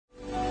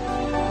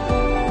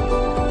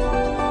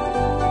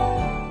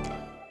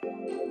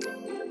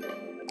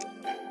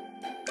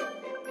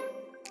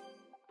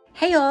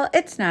Hey y'all,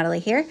 it's Natalie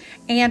here,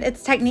 and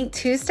it's Technique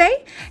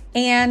Tuesday,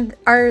 and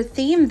our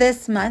theme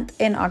this month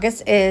in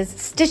August is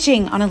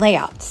stitching on a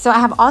layout. So I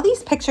have all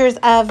these pictures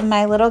of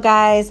my little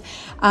guy's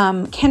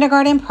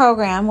kindergarten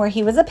program where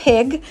he was a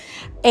pig,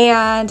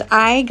 and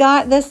I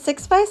got this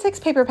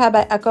 6x6 paper pad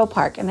by Echo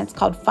Park, and it's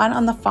called Fun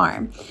on the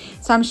Farm.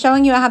 So I'm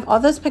showing you, I have all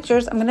those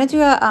pictures. I'm going to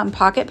do a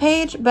pocket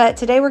page, but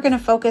today we're going to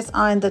focus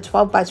on the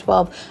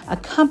 12x12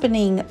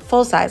 accompanying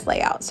full-size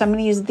layout. So I'm going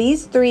to use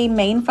these three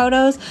main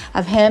photos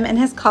of him and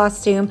his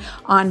costume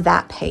on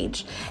that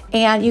page.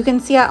 And you can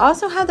see I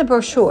also have the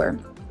brochure,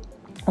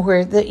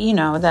 or the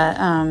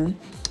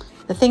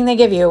thing they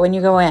give you when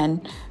you go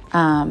in,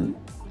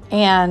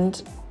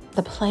 and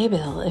the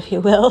playbill, if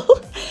you will.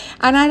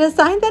 And I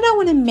decided that I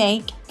want to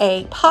make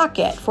a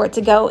pocket for it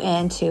to go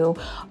into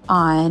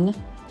on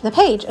the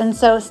page. And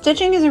so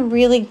stitching is a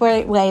really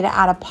great way to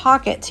add a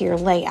pocket to your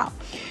layout.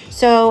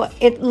 So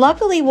it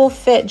luckily will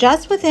fit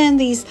just within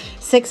these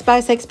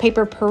 6x6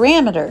 paper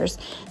parameters.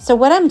 So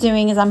what I'm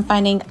doing is I'm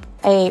finding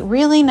a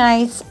really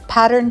nice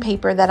pattern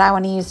paper that I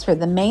want to use for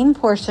the main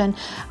portion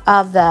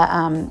of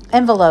the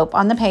envelope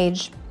on the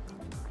page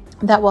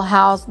that will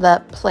house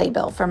the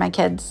playbill for my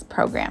kids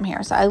program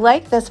here. So I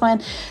like this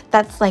one.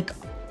 That's like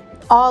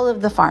all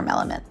of the farm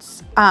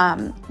elements,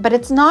 but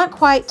it's not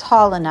quite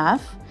tall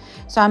enough.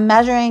 So I'm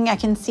measuring, I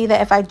can see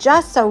that if I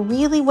just sew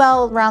really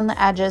well around the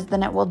edges,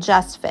 then it will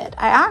just fit.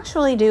 I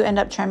actually do end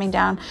up trimming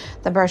down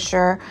the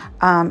brochure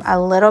a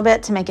little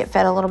bit to make it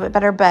fit a little bit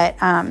better, but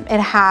it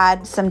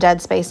had some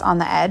dead space on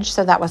the edge,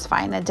 so that was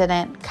fine. It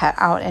didn't cut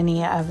out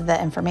any of the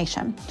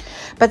information.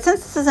 But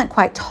since this isn't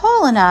quite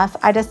tall enough,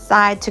 I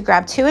decide to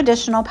grab 2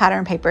 additional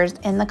pattern papers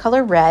in the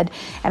color red,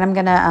 and I'm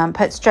gonna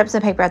put strips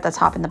of paper at the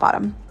top and the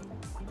bottom.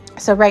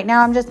 So right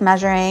now I'm just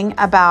measuring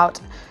about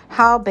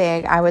how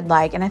big I would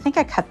like, and I think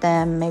I cut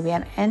them maybe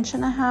 1.5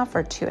 inches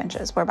or 2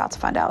 inches. We're about to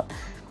find out.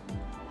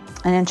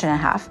 1.5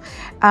 inches.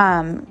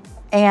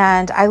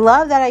 And I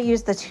love that I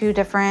used the 2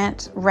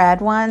 different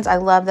red ones. I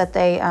love that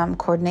they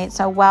coordinate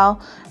so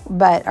well,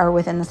 but are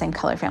within the same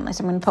color family.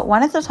 So I'm going to put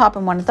one at the top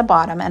and one at the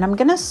bottom, and I'm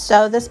going to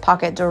sew this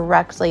pocket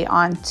directly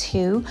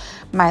onto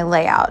my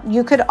layout.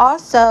 You could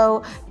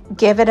also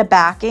give it a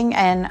backing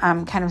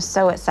and kind of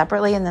sew it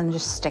separately and then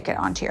just stick it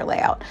onto your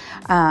layout.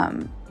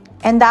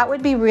 And that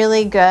would be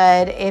really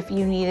good if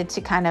you needed to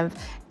kind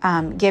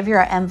of give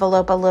your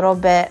envelope a little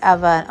bit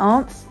of an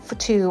oomph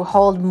to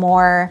hold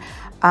more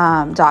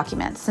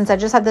documents. Since I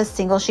just had this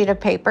single sheet of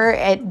paper,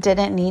 it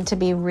didn't need to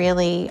be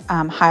really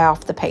high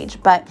off the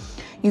page, but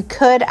you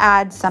could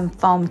add some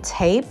foam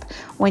tape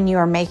when you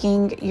are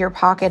making your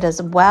pocket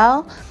as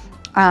well,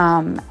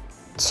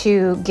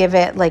 to give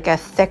it like a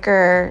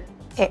thicker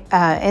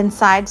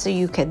inside so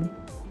you could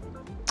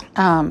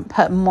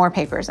put more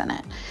papers in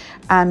it.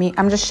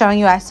 I'm just showing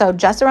you I sewed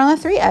just around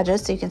the 3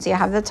 edges, so you can see I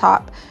have the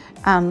top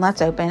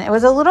left open. It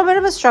was a little bit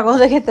of a struggle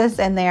to get this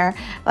in there.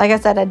 Like I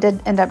said, I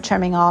did end up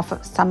trimming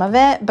off some of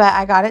it, but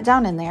I got it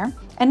down in there.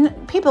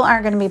 And people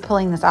aren't going to be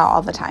pulling this out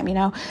all the time, you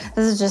know.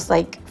 This is just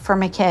like for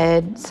my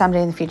kid.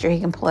 Someday in the future, he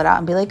can pull it out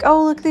and be like,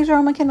 oh, look, these are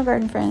all my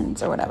kindergarten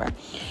friends or whatever.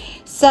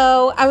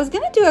 So I was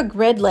going to do a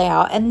grid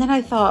layout, and then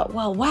I thought,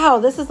 well, wow,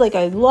 this is like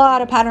a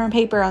lot of pattern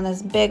paper on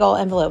this big old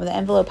envelope. The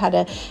envelope had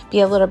to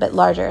be a little bit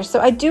larger. So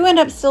I do end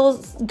up still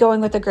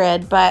going with the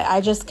grid, but I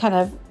just kind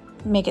of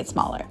make it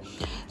smaller.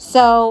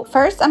 So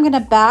first I'm going to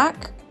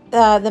back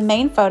the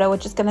main photo,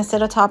 which is going to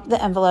sit atop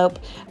the envelope,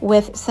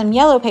 with some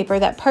yellow paper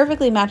that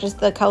perfectly matches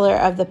the color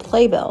of the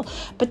playbill.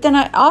 But then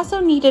I also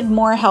needed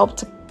more help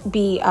to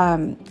be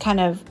kind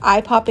of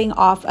eye-popping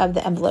off of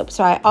the envelope.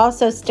 So I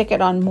also stick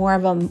it on more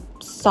of a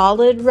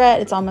solid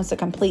red. It's almost a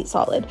complete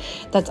solid.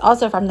 That's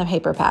also from the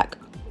paper pack.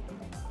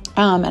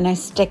 And I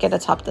stick it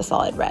atop the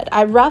solid red.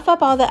 I rough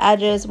up all the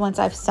edges once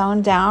I've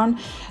sewn down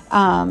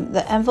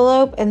the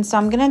envelope, and so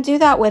I'm going to do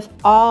that with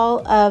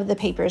all of the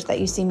papers that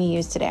you see me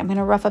use today. I'm going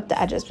to rough up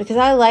the edges because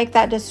I like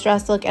that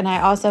distressed look, and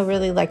I also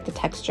really like the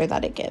texture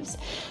that it gives.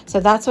 So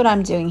that's what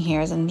I'm doing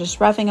here, is I'm just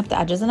roughing up the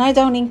edges, and I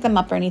don't ink them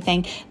up or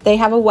anything. They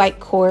have a white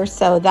core,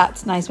 so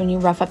that's nice. When you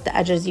rough up the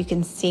edges, you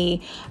can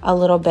see a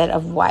little bit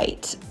of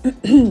white.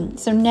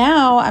 So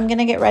now I'm going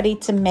to get ready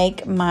to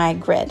make my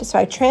grid. So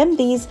I trimmed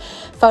these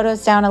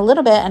photos down a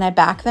little bit, and I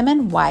back them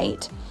in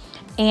white.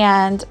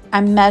 And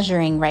I'm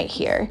measuring right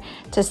here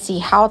to see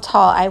how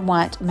tall I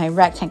want my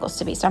rectangles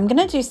to be. So I'm going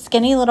to do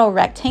skinny little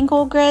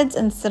rectangle grids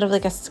instead of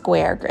like a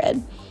square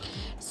grid.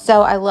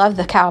 So I love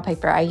the cow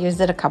paper. I used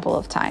it a couple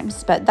of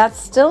times, but that's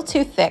still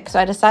too thick. So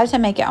I decided to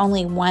make it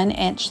only 1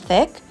 inch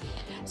thick.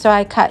 So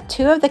I cut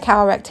 2 of the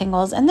cow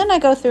rectangles, and then I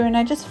go through and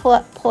I just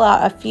pull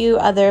out a few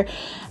other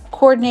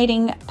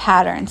coordinating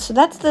patterns. So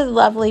that's the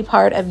lovely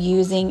part of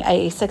using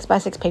a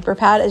 6x6 paper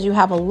pad, is you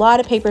have a lot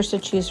of papers to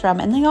choose from,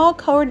 and they all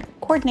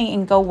coordinate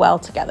and go well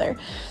together.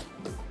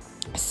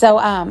 So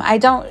I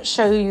don't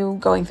show you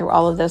going through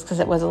all of this because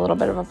it was a little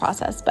bit of a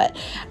process, but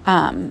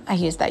I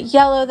used that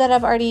yellow that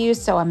I've already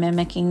used. So I'm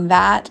mimicking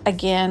that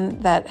again,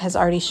 that has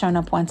already shown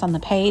up once on the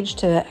page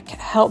to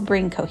help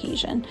bring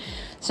cohesion.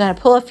 So I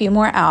pull a few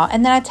more out,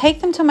 and then I take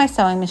them to my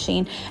sewing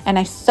machine and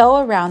I sew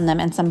around them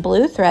in some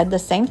blue thread, the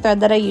same thread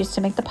that I used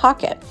to make the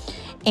pocket.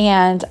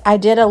 And I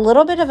did a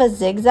little bit of a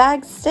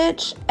zigzag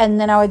stitch, and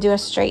then I would do a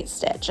straight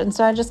stitch. And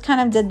so I just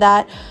kind of did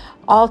that,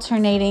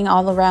 alternating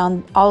all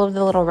around all of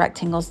the little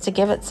rectangles to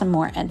give it some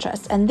more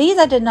interest. And these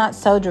I did not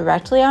sew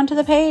directly onto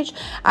the page.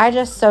 I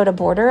just sewed a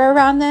border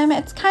around them.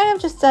 It's kind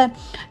of just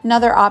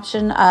another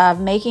option of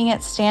making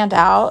it stand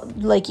out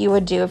like you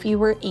would do if you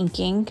were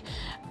inking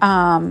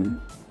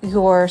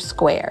your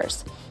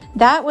squares.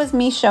 That was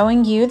me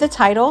showing you the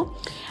title.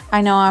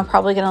 I know I'm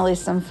probably going to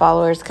lose some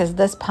followers because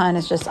this pun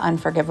is just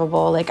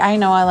unforgivable. Like, I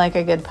know I like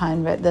a good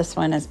pun, but this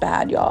one is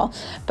bad, y'all.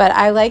 But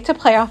I like to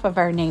play off of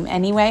our name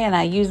anyway, and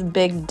I use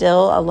Big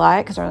Dill a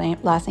lot because our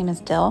last name is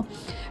Dill.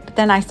 But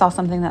then I saw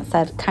something that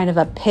said kind of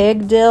a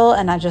pig dill,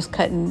 and I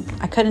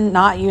couldn't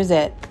not use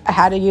it. I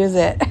had to use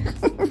it.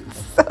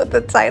 So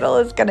the title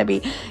is going to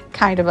be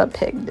kind of a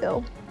pig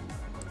dill.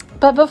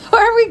 But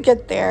before we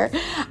get there,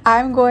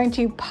 I'm going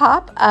to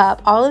pop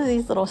up all of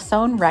these little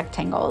sewn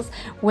rectangles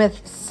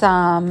with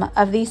some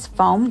of these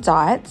foam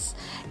dots.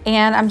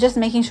 And I'm just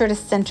making sure to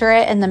center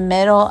it in the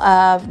middle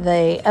of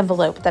the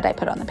envelope that I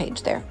put on the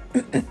page there.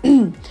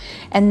 And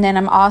then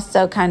I'm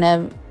also kind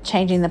of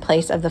changing the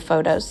place of the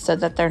photos so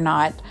that they're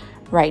not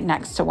right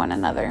next to one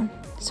another.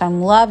 So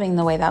I'm loving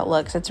the way that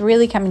looks. It's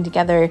really coming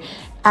together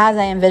as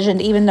I envisioned,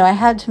 even though I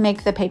had to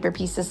make the paper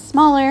pieces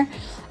smaller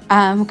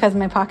because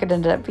my pocket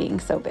ended up being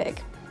so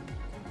big.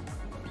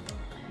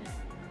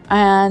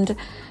 And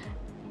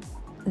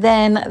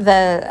then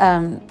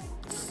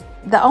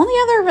the only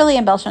other really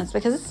embellishments,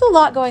 because it's a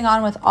lot going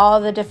on with all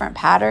the different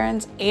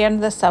patterns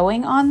and the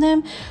sewing on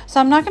them, so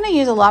I'm not going to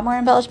use a lot more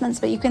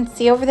embellishments, but you can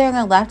see over there on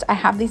the left I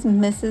have these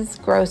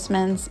Mrs.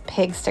 Grossman's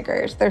pig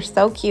stickers. They're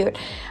so cute.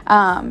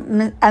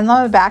 And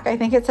on the back I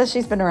think it says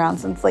she's been around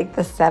since like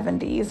the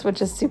 70s, which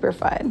is super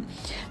fun.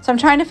 So I'm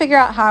trying to figure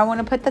out how I want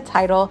to put the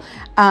title,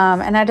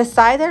 and I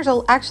decide there's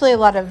actually a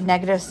lot of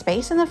negative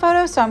space in the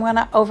photo, so I'm going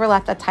to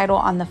overlap the title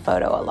on the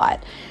photo a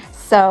lot.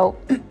 So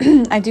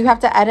I do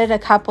have to edit a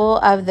couple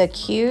of the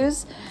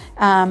Q's.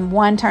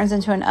 One turns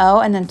into an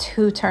O, and then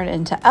two turn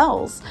into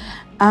L's.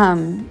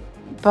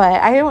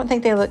 But I don't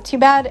think they look too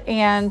bad,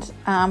 and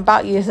I'm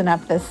about using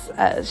up this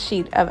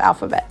sheet of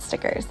alphabet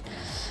stickers.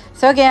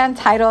 So again,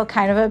 title,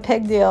 kind of a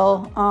pig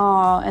deal.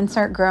 Oh,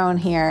 insert groan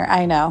here.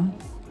 I know.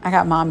 I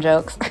got mom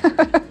jokes.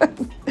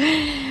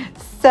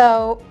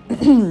 So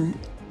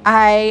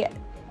I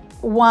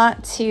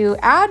want to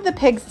add the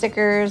pig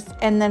stickers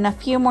and then a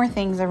few more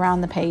things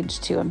around the page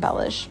to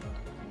embellish.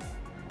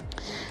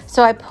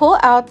 So I pull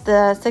out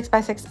the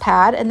 6x6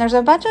 pad, and there's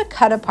a bunch of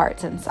cut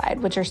aparts inside,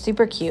 which are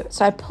super cute.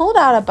 So I pulled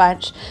out a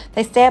bunch.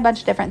 They say a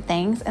bunch of different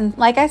things. And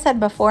like I said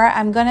before,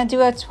 I'm going to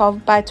do a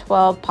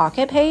 12x12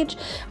 pocket page.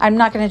 I'm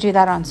not going to do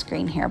that on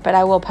screen here, but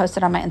I will post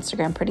it on my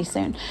Instagram pretty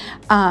soon.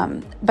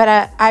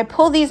 But I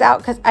pull these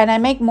out and I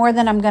make more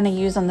than I'm going to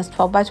use on this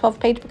 12x12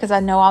 page because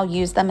I know I'll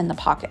use them in the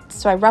pockets.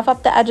 So I rough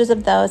up the edges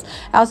of those.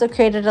 I also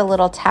created a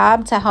little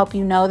tab to help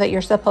you know that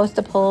you're supposed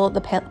to pull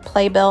the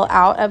playbill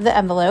out of the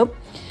envelope.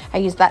 I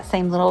use that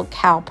same little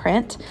cow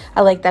print.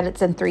 I like that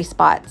it's in 3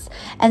 spots.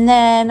 And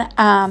then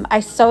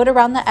I sewed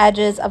around the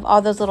edges of all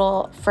those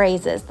little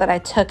phrases that I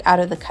took out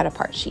of the cut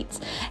apart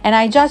sheets. And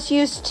I just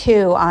used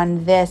 2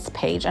 on this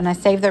page, and I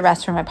saved the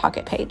rest for my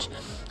pocket page.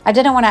 I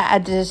didn't want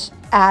to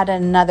add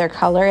another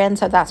color in,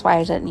 so that's why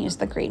I didn't use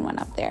the green one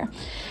up there.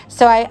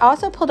 So I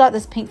also pulled out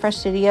this Pink Fresh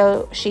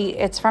Studio sheet.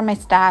 It's from my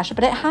stash,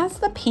 but it has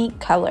the pink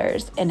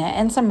colors in it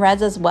and some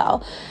reds as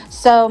well.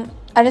 So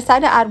I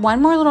decided to add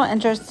one more little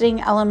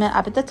interesting element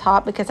up at the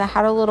top because I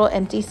had a little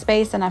empty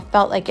space and I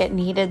felt like it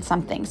needed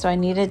something. So I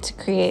needed to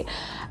create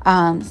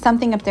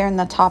something up there in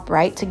the top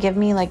right to give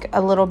me like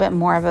a little bit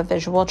more of a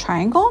visual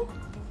triangle.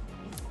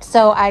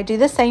 So I do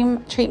the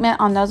same treatment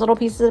on those little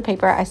pieces of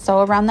paper. I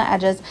sew around the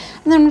edges,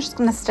 and then I'm just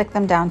going to stick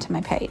them down to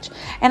my page.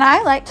 And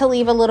I like to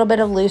leave a little bit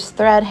of loose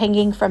thread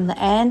hanging from the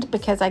end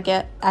because I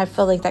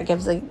feel like that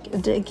gives,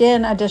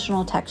 again,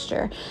 additional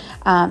texture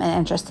and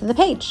interest to the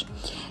page.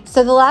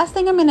 So the last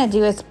thing I'm going to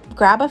do is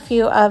grab a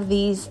few of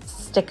these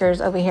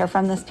stickers over here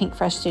from this Pink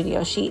Fresh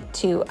Studio sheet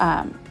to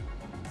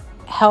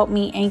help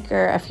me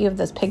anchor a few of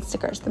those pig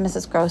stickers, the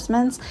Mrs.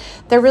 Grossman's.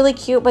 They're really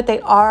cute, but they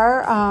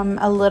are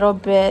a little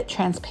bit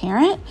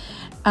transparent.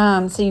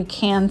 So you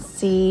can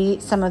see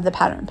some of the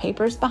pattern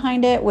papers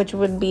behind it, which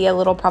would be a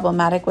little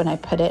problematic when I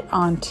put it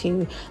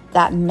onto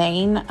that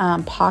main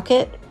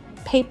pocket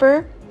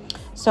paper.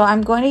 So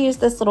I'm going to use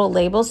this little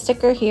label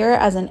sticker here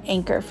as an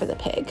anchor for the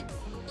pig.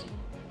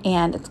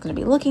 And it's going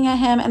to be looking at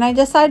him. And I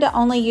decided to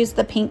only use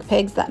the pink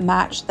pigs that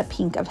match the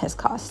pink of his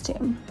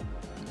costume.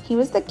 He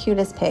was the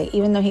cutest pig,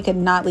 even though he could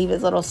not leave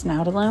his little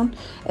snout alone.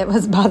 It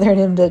was bothering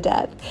him to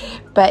death.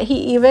 But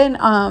he even,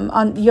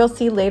 you'll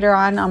see later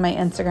on my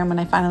Instagram when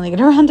I finally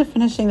get around to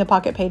finishing the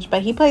pocket page,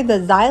 but he played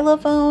the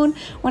xylophone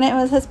when it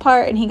was his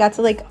part, and he got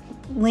to like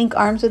link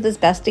arms with his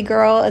bestie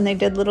girl, and they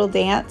did little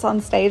dance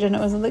on stage, and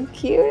it was the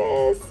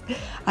cutest.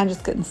 I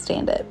just couldn't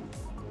stand it.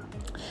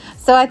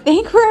 So I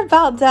think we're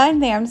about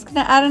done there. I'm just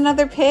going to add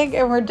another pig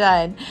and we're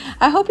done.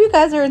 I hope you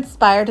guys are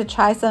inspired to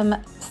try some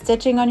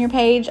stitching on your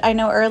page. I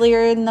know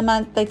earlier in the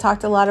month they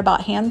talked a lot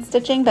about hand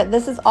stitching, but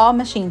this is all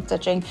machine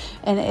stitching,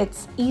 and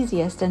it's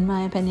easiest in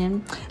my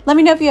opinion. Let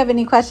me know if you have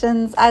any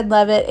questions. I'd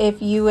love it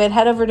if you would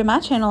head over to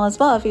my channel as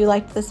well if you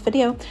liked this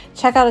video.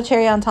 Check out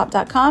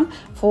acherryontop.com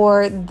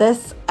for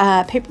this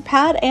paper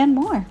pad and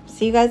more.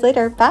 See you guys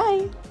later.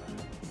 Bye.